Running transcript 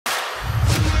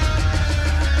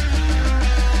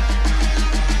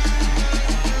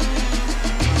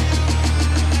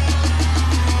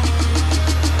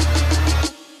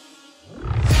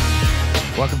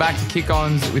back to Kick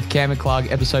Ons with Cam and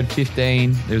Clug, episode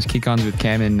 15. There was Kick Ons with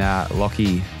Cam and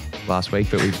Lockie last week,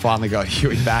 but we finally got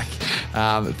Huey back.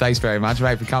 Thanks very much,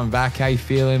 mate, for coming back. How you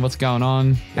feeling? What's going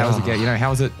on? How was it? How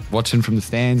was it watching from the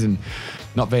stands and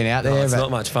not being out there? It's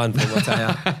not much fun, Paul, I'll tell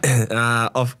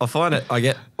you. I find it, I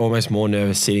get almost more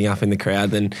nervous sitting up in the crowd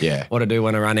than what I do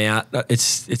when I run out.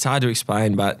 It's hard to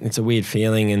explain, but it's a weird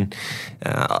feeling. And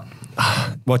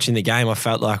watching the game, I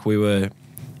felt like we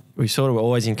sort of were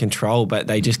always in control, but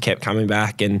they just kept coming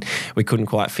back and we couldn't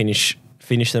quite finish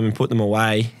them and put them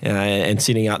away. And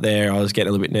sitting up there, I was getting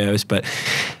a little bit nervous, but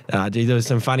there was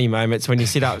some funny moments when you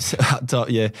sit up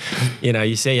top.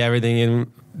 You see everything,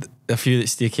 and a few that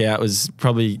stick out was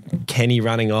probably Kenny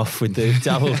running off with the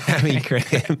double hammy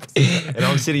cramp, and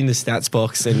I'm sitting in the stats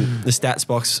box, and the stats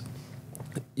box.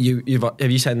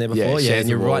 Have you sat in there before? Yeah, and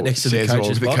you're right next to the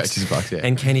coach's box.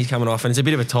 And Kenny's coming off, and it's a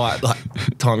bit of a tight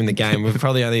time in the game. We're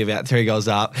probably only about 3 goals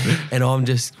up, and I'm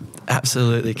just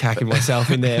absolutely cacking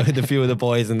myself in there with a few of the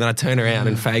boys. And then I turn around,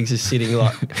 and Fags is sitting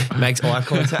makes eye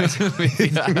contact with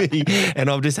me, and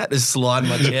I've just had to slide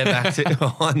my chair back to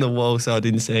behind the wall so I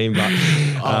didn't see him. But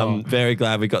I'm very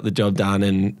glad we got the job done,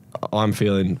 and I'm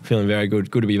feeling very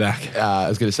good. Good to be back. I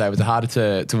was going to say, was it harder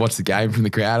to watch the game from the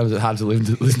crowd, or was it harder to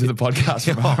listen to the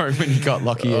podcast from home when you got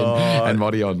Lockie and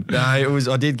Moddy on? No, it was.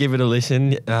 I did give it a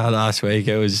listen last week.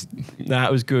 It was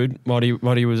good.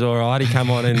 Moddy was all right. He come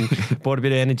on and brought a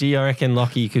bit of energy. I reckon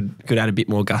Lockie could add a bit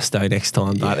more gusto next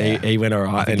time, but he went all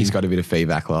right. I think he's got a bit of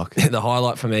feedback, Lock. The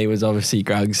highlight for me was obviously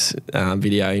Grug's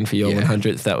video in for your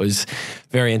 100th. That was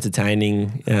very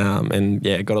entertaining, and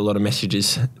got a lot of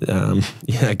messages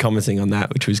commenting on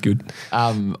that, which was good.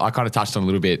 I kind of touched on a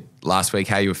little bit last week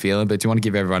how you were feeling, but do you want to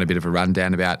give everyone a bit of a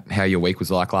rundown about how your week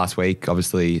was like last week,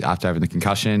 obviously after having the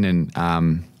concussion, and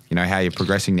how you're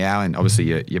progressing now, and obviously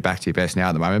you're back to your best now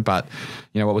at the moment, but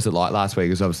what was it like last week?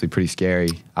 It was obviously pretty scary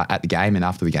at the game and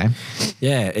after the game.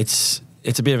 Yeah, it's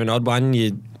a bit of an odd one.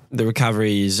 The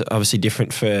recovery is obviously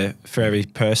different for every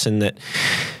person that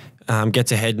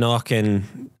gets a head knock,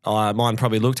 and mine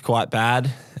probably looked quite bad,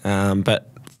 but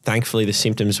thankfully the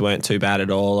symptoms weren't too bad at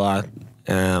all. I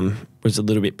was a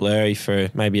little bit blurry for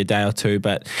maybe a day or two,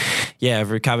 but I've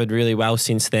recovered really well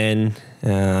since then.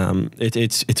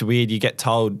 It's weird. You get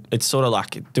told, it's sort of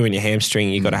like doing your hamstring.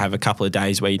 You got to have a couple of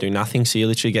days where you do nothing, so you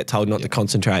literally get told not to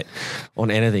concentrate on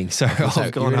anything. So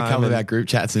I've gone home. A couple of our group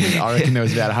chats, and I reckon there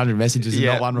was about 100 messages and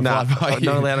not one replied by you.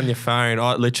 Not allowed on your phone.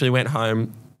 I literally went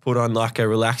home, put on like a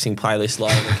relaxing playlist,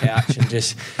 lay on the couch, and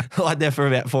just lied there for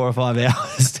about 4 or 5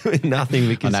 hours doing nothing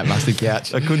because on that mustard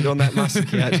couch. I couldn't on that mustard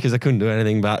couch because I couldn't do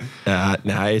anything. But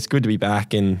it's good to be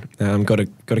back, and got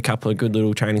a couple of good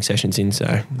little training sessions in, so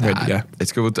ready to go.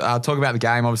 It's good. Talk about the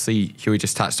game. Obviously, Huey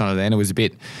just touched on it. Then it was a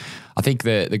bit. I think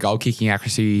the goal kicking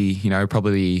accuracy,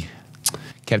 probably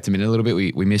kept him in a little bit.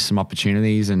 We missed some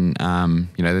opportunities, and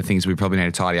the things we probably need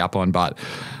to tidy up on. But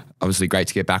obviously, great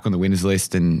to get back on the winners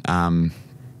list, and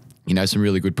some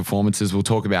really good performances. We'll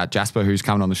talk about Jaspa, who's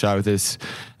coming on the show with us.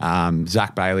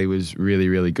 Zach Bailey was really,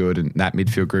 really good, and that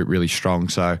midfield group really strong.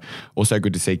 So also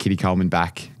good to see Kitty Coleman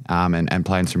back and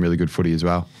playing some really good footy as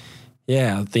well.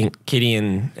 Yeah, I think Kitty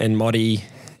and Moddy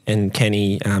and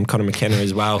Kenny, Connor McKenna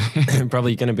as well,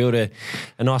 probably going to build a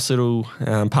nice little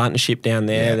partnership down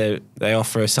there. Yeah. They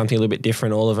offer us something a little bit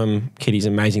different, all of them. Kitty's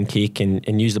an amazing kick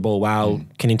and use the ball well,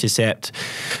 can intercept.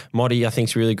 Moddy, I think,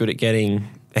 is really good at getting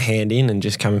a hand in and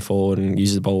just coming forward and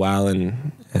uses the ball well,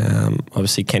 and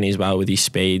obviously Kenny as well with his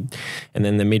speed. And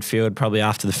then the midfield, probably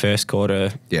after the first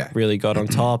quarter, really got on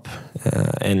top.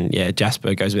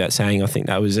 Jasper, goes without saying, I think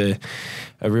that was a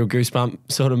real goosebump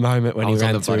sort of moment when he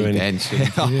ran through. And bench.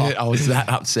 I was that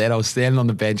upset. I was standing on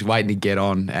the bench waiting to get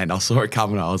on, and I saw it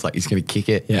coming. I was like, he's going to kick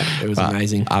it. Yeah, it was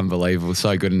amazing. Unbelievable.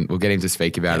 So good. And we'll get him to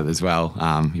speak about it as well.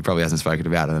 He probably hasn't spoken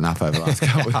about it enough over the last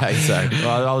couple of days. So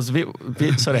I was a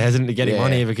bit sort of hesitant to get him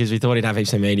on here because we thought he'd have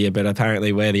heaps of media, but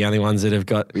apparently we're the only ones that have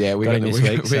got him this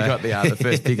week. We got the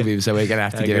first pick of him, so we're going to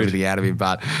have to get everything out of him.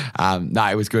 But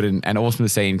it was good and awesome to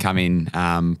see him come in,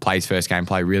 play his first game,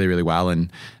 play really, really well.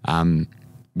 And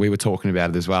we were talking about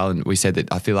it as well, and we said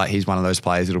that I feel like he's one of those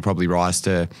players that'll probably rise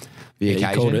to the occasion.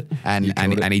 He called it.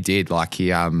 And he did. Like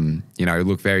he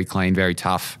looked very clean, very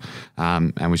tough,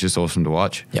 and was just awesome to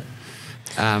watch. Yep.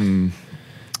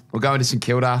 We'll go into St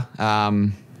Kilda.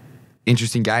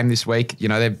 Interesting game this week.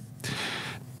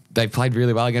 They've played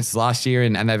really well against us last year,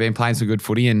 and they've been playing some good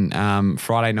footy. And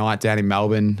Friday night down in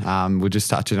Melbourne, we're just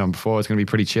touching on before, it's going to be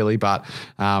pretty chilly. But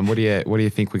what do you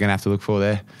think we're going to have to look for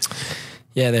there?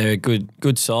 Yeah, they're a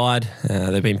good side.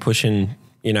 They've been pushing,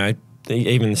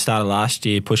 even the start of last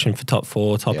year, pushing for top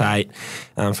 4, top 8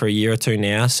 for a year or two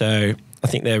now. So I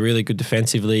think they're really good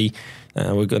defensively.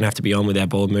 we're going to have to be on with our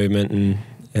ball movement.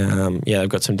 And they've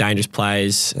got some dangerous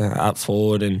players up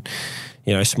forward, and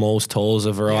smalls, talls,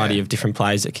 a variety of different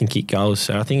players that can kick goals.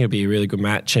 So I think it'll be a really good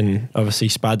match, and obviously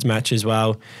Spud's match as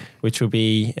well, which will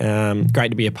be great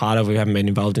to be a part of. We haven't been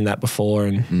involved in that before,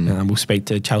 and we'll speak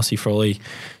to Chelsea Frawley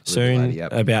soon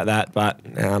about that. But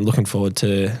I'm looking forward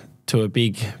to a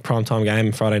big primetime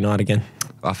game Friday night again.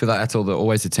 I feel like that's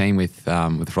always the team with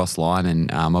Ross Lyon,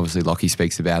 and obviously Lockie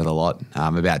speaks about it a lot,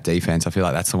 about defence. I feel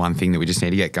like that's the one thing that we just need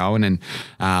to get going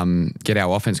and get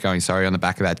our offence going, on the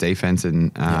back of that defence.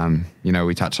 And,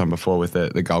 we touched on before with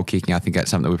the goal kicking. I think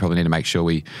that's something that we probably need to make sure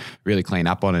we really clean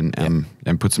up on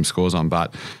and put some scores on.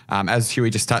 But as Huey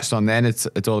just touched on then, it's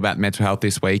all about mental health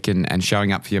this week and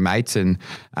showing up for your mates. And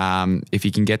if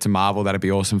you can get to Marvel, that'd be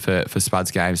awesome for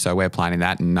Spud's game. So we're planning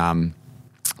that, and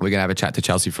we're going to have a chat to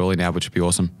Chelsea Frawley now, which would be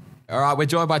awesome. All right, we're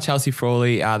joined by Chelsea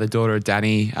Frawley, the daughter of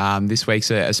Danny. This week's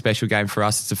a special game for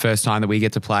us. It's the first time that we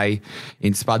get to play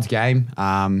in Spud's game.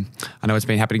 I know it's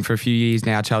been happening for a few years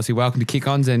now. Chelsea, welcome to Kick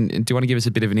Ons. And do you want to give us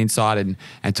a bit of an insight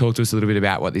and talk to us a little bit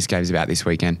about what this game's about this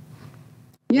weekend?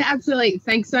 Yeah, absolutely.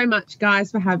 Thanks so much, guys,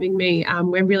 for having me.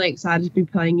 We're really excited to be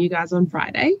playing you guys on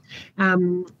Friday.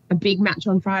 A big match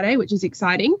on Friday, which is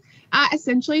exciting.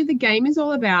 Essentially, the game is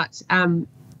all about...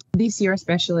 this year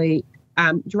especially,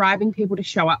 driving people to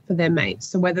show up for their mates.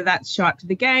 So whether that's show up to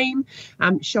the game,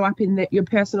 show up in your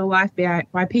personal life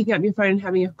by picking up your phone and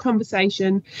having a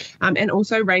conversation, and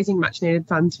also raising much needed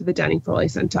funds for the Danny Frawley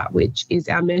Centre, which is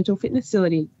our mental fitness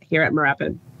facility here at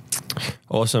Moorabbin.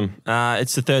 Awesome.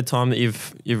 It's the third time that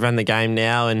you've run the game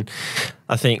now, and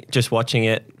I think just watching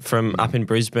it from up in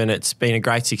Brisbane, it's been a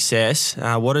great success.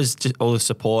 What is all the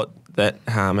support that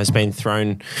has been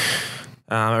thrown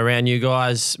around you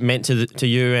guys meant to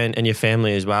you and your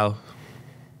family as well?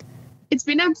 It's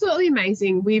been absolutely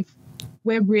amazing.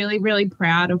 We're really, really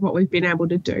proud of what we've been able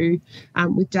to do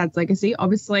with Dad's legacy.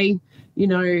 Obviously,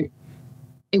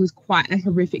 it was quite a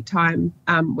horrific time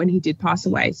when he did pass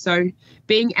away. So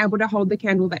being able to hold the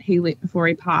candle that he lit before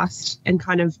he passed and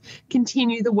kind of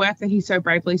continue the work that he so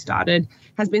bravely started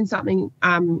has been something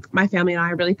my family and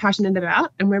I are really passionate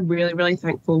about. And we're really, really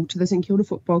thankful to the St Kilda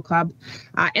Football Club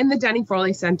and the Danny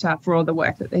Frawley Centre for all the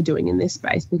work that they're doing in this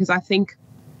space, because I think,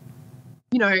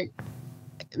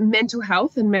 mental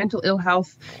health and mental ill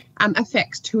health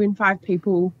affects 2 in 5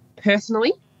 people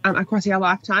personally across our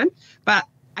lifetime. But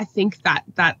I think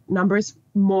that number is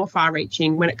more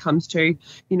far-reaching when it comes to,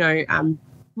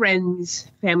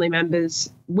 friends, family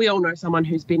members. We all know someone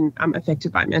who's been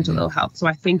affected by mental ill health. So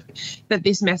I think that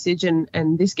this message and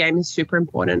this game is super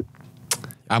important.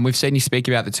 We've seen you speak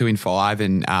about the 2 in 5,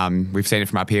 and we've seen it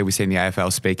from up here. We've seen the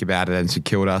AFL speak about it and St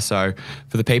Kilda. So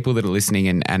for the people that are listening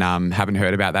and haven't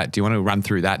heard about that, do you want to run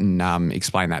through that and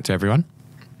explain that to everyone?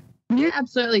 Yeah,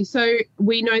 absolutely. So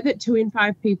we know that 2 in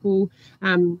 5 people...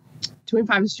 2 in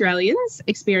 5 Australians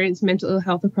experience mental ill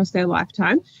health across their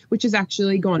lifetime, which has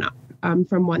actually gone up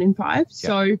from 1 in 5. Yep.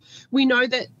 So we know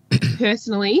that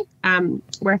personally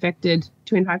we're affected.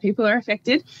 2 in 5 people are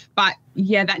affected. But,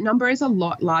 yeah, that number is a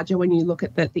lot larger when you look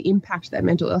at the impact that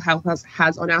mental ill health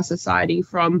has on our society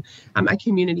from a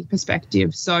community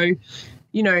perspective. So,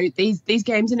 these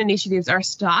games and initiatives are a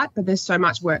start, but there's so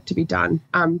much work to be done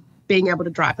being able to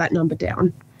drive that number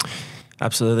down.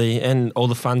 Absolutely. And all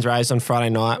the funds raised on Friday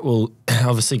night will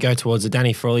obviously go towards the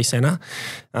Danny Frawley Centre.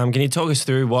 Can you talk us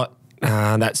through what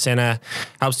that centre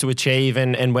helps to achieve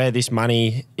and where this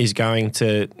money is going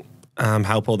to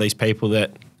help all these people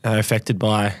that are affected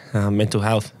by mental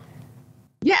health?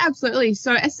 Yeah, absolutely.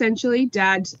 So essentially,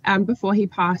 Dad, before he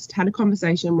passed, had a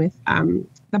conversation with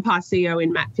the past CEO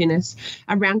in Matt Finnis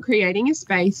around creating a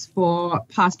space for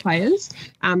past players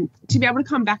to be able to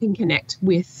come back and connect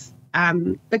with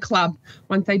the club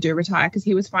once they do retire, because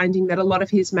he was finding that a lot of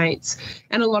his mates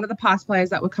and a lot of the past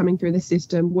players that were coming through the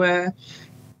system were,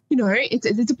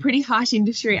 it's a pretty harsh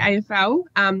industry, AFL.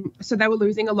 So they were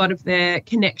losing a lot of their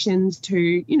connections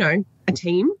to, a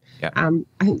team. Yeah.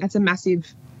 I think that's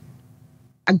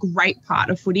a great part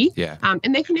of footy. Yeah.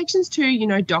 And their connections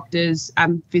to, doctors,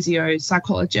 physios,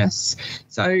 psychologists.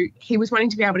 So he was wanting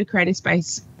to be able to create a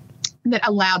space that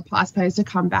allowed past players to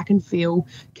come back and feel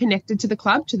connected to the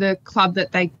club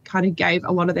that they kind of gave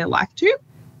a lot of their life to.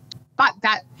 But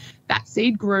that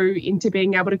seed grew into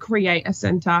being able to create a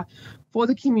centre for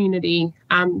the community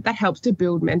that helps to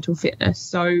build mental fitness.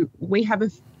 So we have a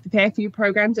fair few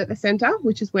programs at the centre,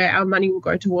 which is where our money will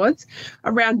go towards,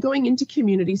 around going into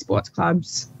community sports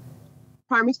clubs,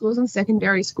 primary schools and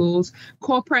secondary schools,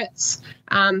 corporates,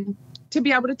 to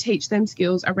be able to teach them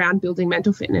skills around building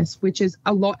mental fitness, which is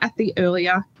a lot at the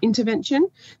earlier intervention.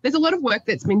 There's a lot of work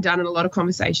that's been done and a lot of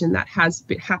conversation that has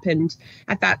happened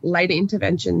at that later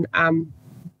intervention.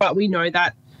 But we know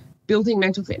that building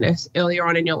mental fitness earlier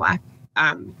on in your life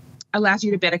allows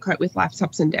you to better cope with life's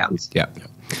ups and downs. Yeah.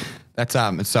 That's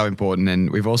it's so important, and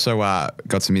we've also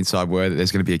got some inside word that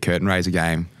there's going to be a curtain raiser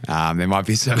game. There might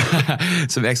be some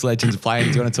ex-legends playing.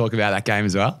 Do you want to talk about that game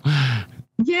as well?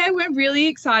 Yeah, we're really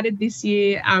excited this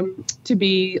year to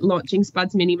be launching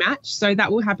Spud's mini match. So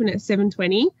that will happen at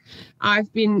 7:20.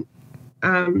 I've been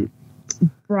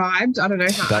bribed. I don't know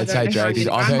how. Don't say Jody.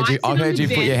 I've heard you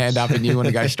put your hand up and you want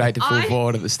to go straight to full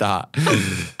forward at the start.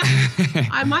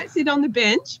 I might sit on the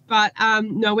bench, but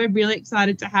no, we're really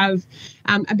excited to have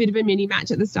a bit of a mini match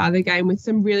at the start of the game with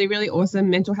some really, really awesome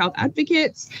mental health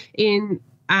advocates in,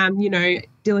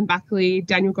 Dylan Buckley,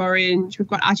 Daniel Gorringe. We've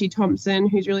got Archie Thompson,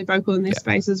 who's really vocal in this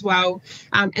space as well.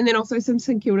 And then also some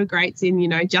St Kilda greats in,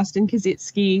 Justin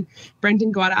Kazitsky,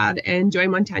 Brendan Goddard, and Joey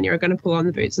Montagna are going to pull on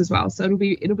the boots as well. So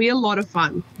it'll be a lot of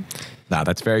fun. No,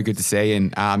 that's very good to see.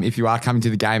 And if you are coming to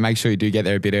the game, make sure you do get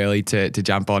there a bit early to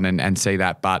jump on and see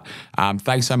that. But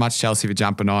thanks so much, Chelsea, for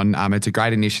jumping on. It's a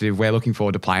great initiative. We're looking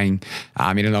forward to playing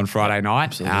in it on Friday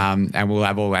night. And we'll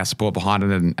have all our support behind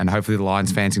it. And hopefully the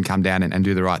Lions fans can come down and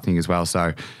do the right thing as well.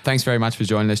 So thanks very much for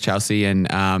joining us, Chelsea. And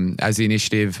as the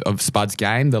initiative of Spud's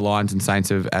game, the Lions and Saints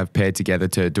have paired together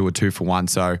to do a 2-for-1.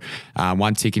 So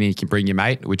one ticket and you can bring your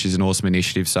mate, which is an awesome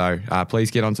initiative. So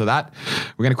please get onto that.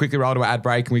 We're going to quickly roll to an ad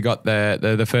break, and we got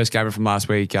the first gamer from last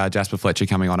week, Jaspa Fletcher,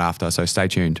 coming on after, so stay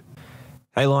tuned.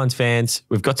 Hey Lions fans,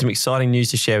 we've got some exciting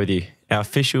news to share with you. Our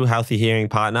official healthy hearing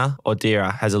partner,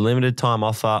 Audira, has a limited time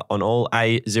offer on all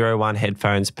A01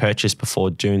 headphones purchased before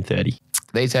June 30.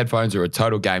 These headphones are a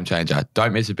total game changer.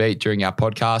 Don't miss a beat during our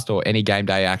podcast or any game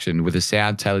day action with a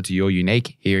sound tailored to your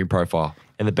unique hearing profile.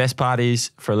 And the best part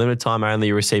is, for a limited time only,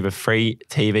 you receive a free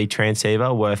TV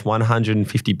transceiver worth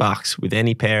 $150 with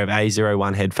any pair of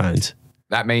A01 headphones.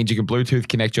 That means you can Bluetooth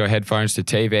connect your headphones to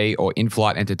TV or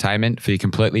in-flight entertainment for your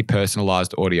completely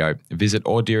personalised audio. Visit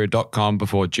Audira.com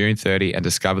before June 30 and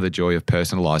discover the joy of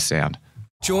personalised sound.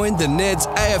 Join the Neds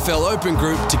AFL Open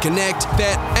Group to connect,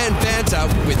 bet and banter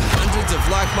with hundreds of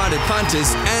like-minded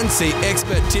punters and see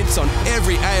expert tips on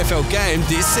every AFL game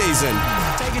this season.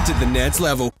 Take it to the Neds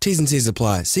level. T's and C's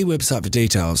apply. See website for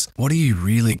details. What are you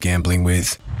really gambling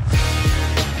with?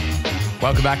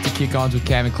 Welcome back to Kick Ons with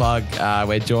Cam and Clug.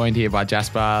 We're joined here by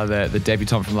Jaspa, the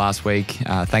debutant from last week.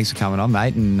 Thanks for coming on,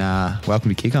 mate, and welcome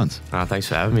to Kick Ons. Thanks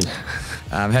for having me.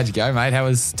 How'd you go, mate?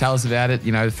 Tell us about it.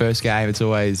 The first game, it's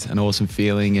always an awesome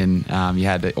feeling, and you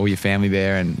had all your family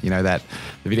there, and that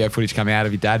the video footage coming out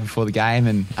of your dad before the game,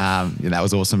 and that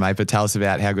was awesome, mate. But tell us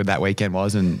about how good that weekend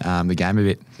was and the game a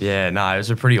bit. Yeah, no, it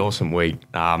was a pretty awesome week.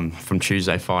 From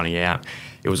Tuesday finding out,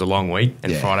 it was a long week,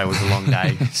 and Friday was a long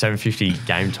day. 7:50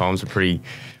 game time's a pretty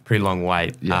long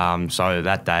wait. Yeah. So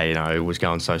that day, it was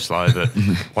going so slow. But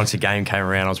once the game came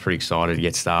around, I was pretty excited to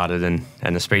get started,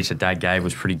 and the speech that Dad gave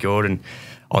was pretty good, and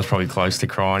I was probably close to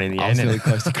crying in the end. I was really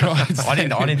close to crying. I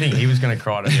didn't think he was going to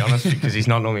cry, to be honest, because he's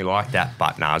not normally like that.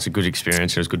 But no, it's a good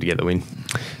experience. It was good to get the win.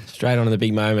 Straight on to the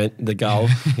big moment, the goal.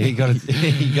 You got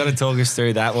to talk us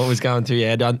through that. What was going through your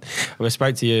head? I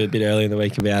spoke to you a bit earlier in the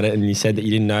week about it, and you said that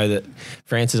you didn't know that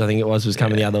Francis, I think it was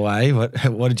coming the other way.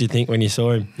 What did you think when you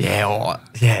saw him?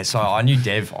 Yeah. So I knew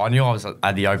Dev. I knew I was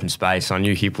at the open space. I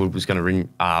knew Hipwood was going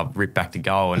to rip back to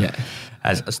goal, and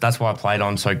that's why I played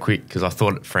on so quick, because I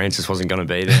thought Francis wasn't going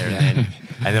to be there,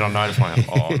 and then I noticed I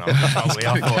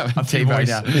thought a few boys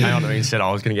came on to me and said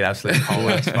I was going to get absolutely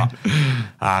cold. But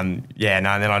and then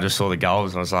I just saw the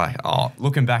goals and I was like,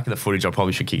 looking back at the footage, I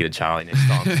probably should kick it to Charlie next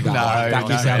time. No.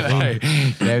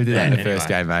 Never did that in the first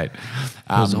game, mate. It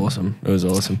was awesome. It was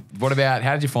awesome. What about,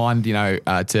 how did you find,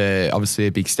 to obviously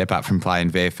a big step up from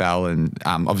playing VFL and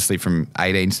obviously from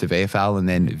 18s to VFL and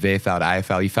then VFL to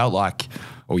AFL? You felt like,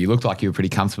 or you looked like you were pretty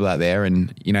comfortable out there,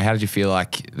 and how did you feel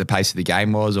like the pace of the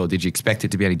game was, or did you expect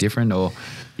it to be any different? Or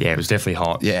yeah, it was definitely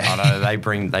hot. Yeah, I know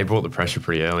they brought the pressure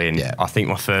pretty early, and I think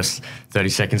my first 30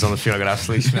 seconds on the field I got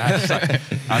absolutely smashed. So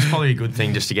that's probably a good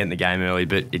thing just to get in the game early,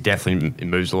 but it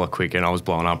moves a lot quicker, and I was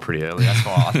blowing up pretty early. That's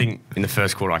why I think in the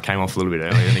first quarter I came off a little bit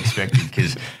earlier than expected,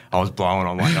 because I was blowing.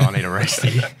 I'm like, I need a rest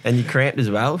here. And you cramped as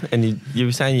well, and you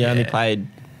were saying you only played.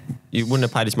 You wouldn't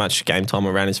have played as much game time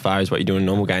around as far as what you do in a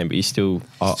normal game, but you still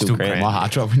cramped. My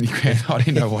heart dropped when you cramped. I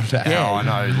didn't know what that was. Yeah, I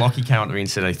know. Lockie came up to me and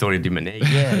said he thought he did my knee.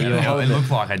 Yeah, it looked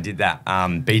like I did that.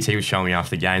 BT was showing me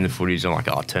after the game the footage. I'm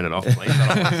like, turn it off, please.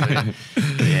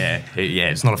 Yeah,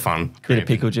 it's not a fun. Bit of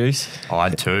pickle juice. I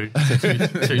had two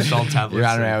salt tablets. You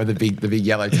run around with the big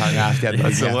yellow tongue after.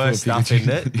 That's the worst stuff, isn't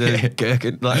it? The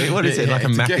gherkin. Like, what is it? Like a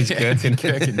Macca's gherkin.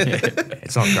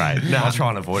 It's not great. No, I try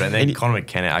and avoid it. And then Conor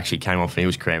McKenna actually came off and he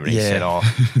was cramping. He said, "Oh,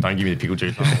 don't give me the pickle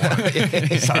juice. I don't want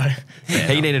it." So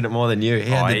he needed it more than you. He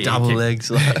had the double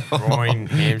legs, like groin,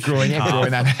 hamstring,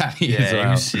 that happy. Yeah, as well. he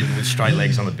was sitting with straight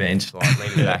legs on the bench, like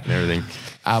leaning back and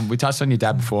everything. We touched on your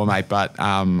dad before, mate, but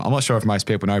I'm not sure if most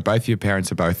people know both your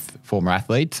parents are both former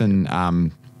athletes,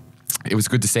 and it was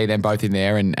good to see them both in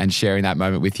there and sharing that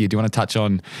moment with you. Do you want to touch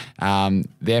on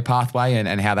their pathway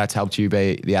and how that's helped you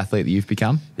be the athlete that you've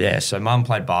become? Yeah, so mum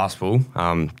played basketball,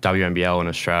 WNBL in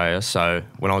Australia. So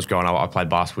when I was growing up, I played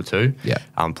basketball too. Yeah.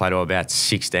 Played till about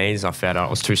 16. I found out I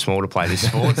was too small to play this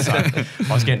sport. So I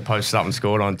was getting posted up and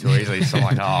scored on too easily. So I'm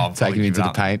like, I'll taking me into the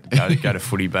paint. Go to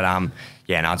footy. But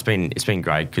it's been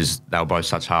great because they were both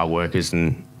such hard workers,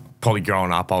 and probably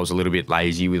growing up, I was a little bit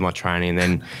lazy with my training. And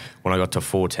then when I got to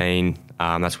 14,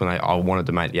 that's when I wanted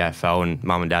to make the AFL, and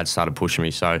mum and dad started pushing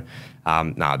me. So,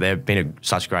 they've been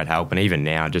such great help. And even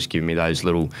now, just giving me those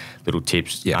little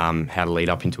tips, how to lead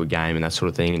up into a game and that sort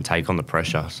of thing and take on the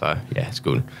pressure. So, yeah, it's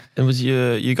good. And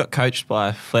you got coached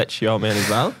by Fletcher, your old man, as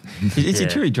well? Is he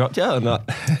true he dropped you or not?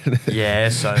 Yeah,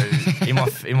 so in my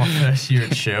first year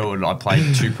at Sherwood, I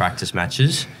played 2 practice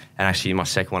matches. And actually, in my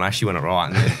second one, I actually went it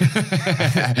right.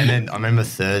 And then I remember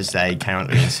Thursday, he came up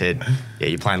to me and said, "Yeah,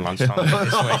 you're playing lunchtime this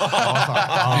week." I was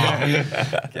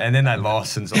like, oh. And then they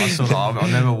lost. And so I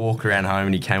remember walking around home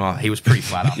and he came up. He was pretty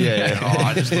flat up. Yeah.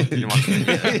 I just looked at him.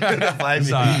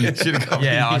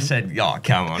 I said, "Oh,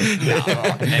 come on."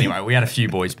 Anyway, we had a few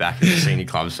boys back in the senior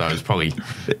club, so it was probably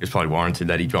warranted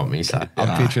that he dropped me. So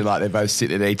I'm picturing like they're both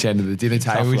sitting at each end of the dinner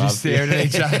table, just staring at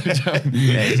each other.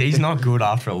 Yeah, he's not good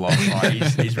after a loss. Like,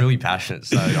 he's really passionate.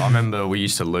 So I remember we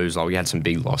used to lose. Like, we had some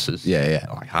big losses. Yeah.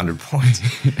 Like 100 points.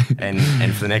 and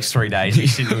for the next 3 days, he'd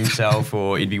sit to himself,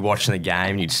 or he'd be watching the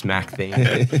game and he'd smack things.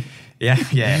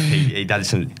 He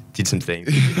did some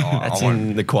things. That's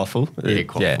in the quaffle. Yeah,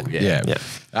 quaffle. Yeah.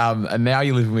 And now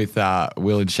you're living with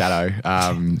Will and Shadow.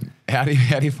 How do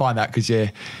you find that? Because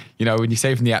when you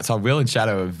see from the outside, Will and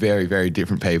Shadow are very, very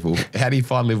different people. How do you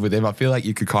find living with them? I feel like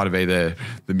you could kind of be the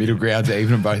middle ground to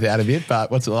even them both out a bit,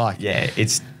 but what's it like? Yeah,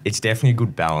 it's definitely a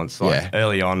good balance. Like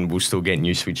early on, we're still getting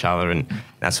used to each other and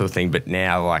that sort of thing, but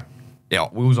now, like,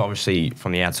 Will's obviously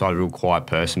from the outside a real quiet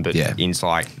person, but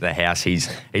inside the house, he's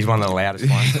one of the loudest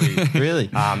ones. Really?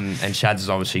 And Shads is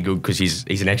obviously good because he's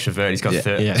an extrovert. He's got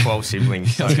 12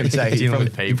 siblings. So I was going to say, dealing with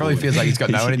people. He probably feels like he's got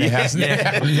no one in the house now.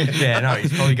 No,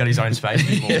 he's probably got his own space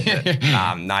anymore.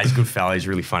 But, he's a good fella. He's a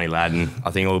really funny lad, and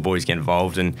I think all the boys get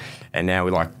involved. And now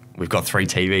we've got 3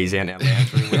 TVs out in our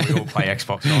lounge room where we all play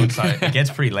Xbox on, so it gets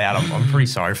pretty loud. I'm pretty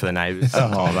sorry for the neighbours.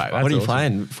 Oh, mate, what are you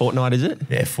playing? Fortnite, is it?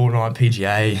 Yeah, Fortnite,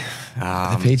 PGA. The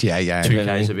PGA game.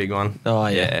 2K is a big one. Oh,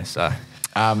 yeah. So,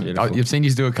 you've seen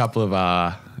you do a couple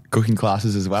of cooking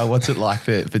classes as well. What's it like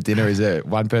for dinner? Is it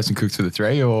one person cooks for the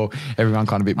 3, or everyone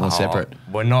kind of a bit more separate?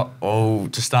 We're not all,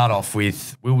 to start off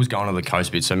with, Will was going to the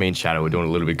coast bit, so me and Shadow were doing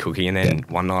a little bit of cooking, and then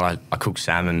one night I cooked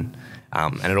salmon.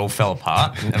 And it all fell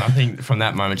apart. And I think from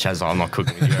that moment, Chaz, I'm not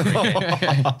cooking with you ever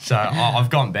again. So I've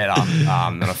gotten better,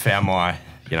 and I found my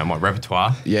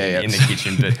repertoire in the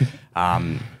kitchen. But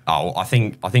I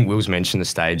think Will's mentioned the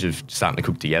stage of starting to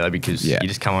cook together, because you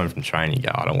just come home from training and you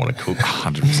go, I don't want to cook.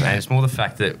 100%. And it's more the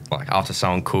fact that, like, after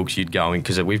someone cooks, you'd go in,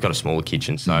 because we've got a smaller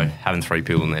kitchen, so having 3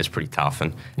 people in there is pretty tough.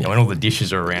 And when all the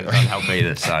dishes are around, it doesn't help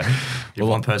either. So if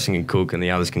one person can cook and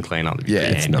the others can clean up,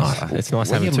 it's nice. So. It's nice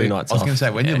having 2 nights off. I was going to say,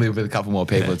 when you live with a couple more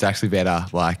people, it's actually better.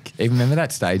 Like, even remember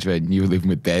that stage when you were living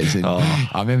with Bez, and I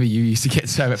remember you used to get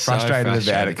so frustrated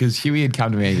about it, because Hughie had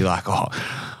come to me and you're like,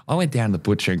 I went down to the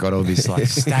butcher and got all this like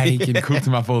steak and cooked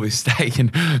him up all this steak,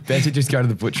 and Bez would just go to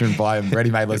the butcher and buy him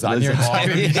ready-made lasagna.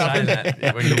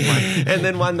 And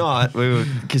then one night, during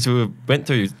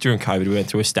COVID, we went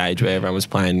through a stage where everyone was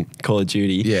playing Call of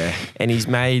Duty. Yeah. And he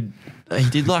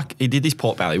did this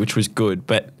pork belly, which was good,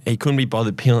 but he couldn't be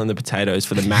bothered peeling the potatoes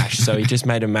for the mash, so he just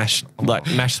made a mashed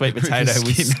sweet potato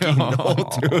with skin all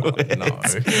through it. No.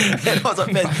 And I was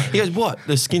like, man, he goes, what?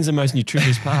 The skin's the most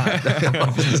nutritious part.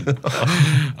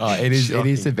 It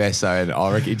is the best, though, and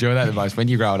I reckon enjoy that the most when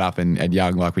you're growing up and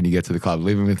young, like when you get to the club,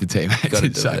 living with the teammates.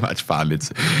 It's so much fun. It's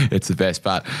the best.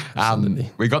 But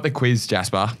we got the quiz,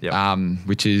 Jasper,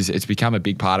 which it's become a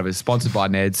big part of it. It's sponsored by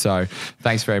Ned, so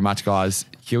thanks very much, guys.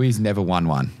 Huey's never won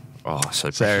one. Oh, so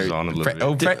pressure's on a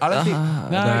little bit. I don't think.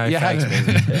 No, you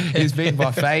haven't. He's beaten by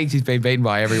Fags. He's been beaten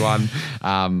by everyone.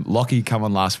 Lockie come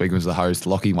on last week and was the host.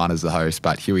 Lockie won as the host,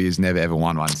 but Huey has never ever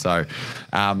won one. So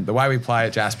the way we play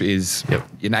it, Jasper, is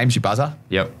your name's your buzzer.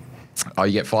 Yep.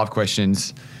 You get 5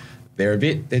 questions. They're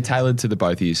tailored to the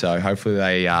both of you, so hopefully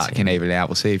they can even it out.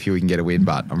 We'll see if Huey can get a win,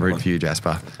 but I'm rooting for you,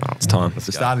 Jasper. It's time. At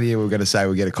the start of the year, we were going to say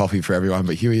we'll get a coffee for everyone,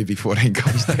 but Huey would be 14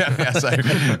 coffees down now, so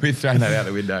we've thrown that out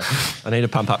the window. I need a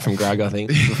pump up from Greg, I think,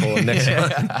 before next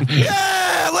one.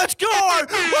 Yeah, let's go!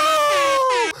 Woo!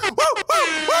 Woo, woo,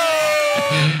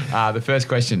 woo! The first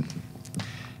question.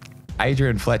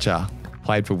 Adrian Fletcher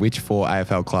played for which 4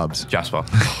 AFL clubs? Jasper.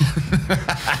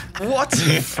 What?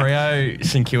 Freo,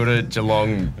 St Kilda,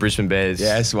 Geelong, Brisbane Bears.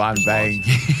 Yes, one, bang.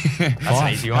 That's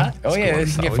an easy one. Oh, yeah, you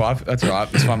can get 5. That's right.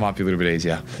 This one might be a little bit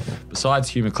easier. Besides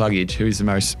Hugh McCluggage, who is the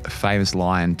most famous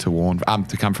Lion to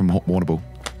come from Warrnambool?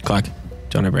 Clark.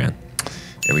 John O'Brien.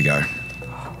 There we go.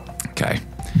 Okay.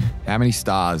 How many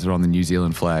stars are on the New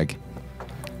Zealand flag?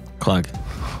 Clark.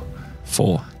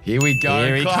 4. Here we go.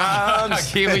 Here he Clark.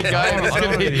 comes. Here we go. I don't want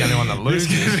to be the only one that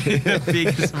loses. The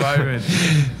biggest moment.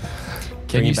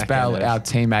 Can you spell our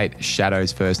teammate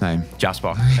Shadow's first name?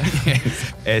 Jasper.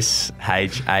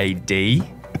 SHADEAU.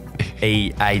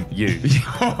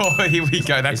 Oh, here we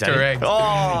go. That's correct.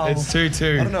 Oh, It's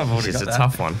 2-2. I don't know if I've already got that. It's a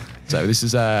tough one. So this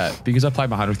is because I played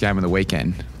my 100th game on the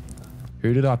weekend.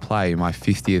 Who did I play my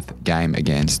 50th game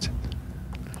against?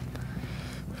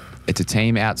 It's a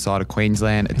team outside of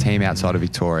Queensland, a team outside of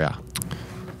Victoria.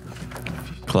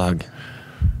 Plug.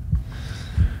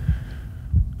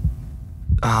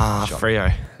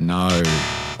 Freo. No.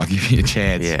 I'll give you a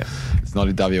chance. Yeah. It's not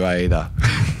in WA either.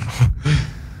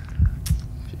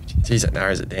 Geez, that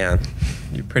narrows it down.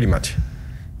 You pretty much.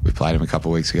 We played him a couple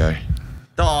of weeks ago.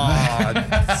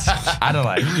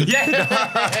 Adelaide. Yeah.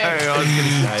 I was going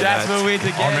to say Jasper wins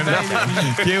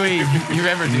again. Huey, you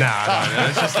remember? No,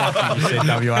 it's just like you said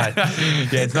WA.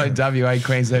 Yeah, it's not in WA,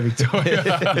 Queensland, Victoria.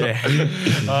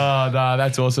 Oh, no,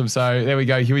 that's awesome. So there we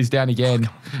go. Huey's down again.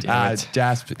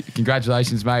 Jasper,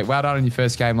 congratulations, mate. Well done on your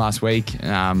first game last week.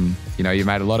 You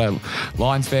made a lot of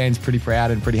Lions fans pretty proud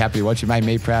and pretty happy to watch. You made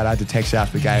me proud. I had to text you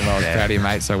after the game. I was proud of you,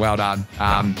 mate. So well done.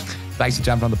 Thanks for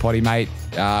jumping on the potty, mate.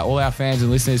 All our fans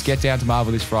and listeners, get down to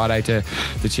Marvel this Friday to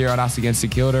cheer on us against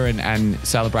St Kilda and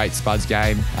celebrate Spud's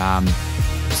game.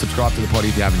 Subscribe to the potty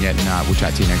if you haven't yet, and we'll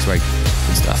chat to you next week.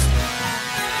 Good stuff.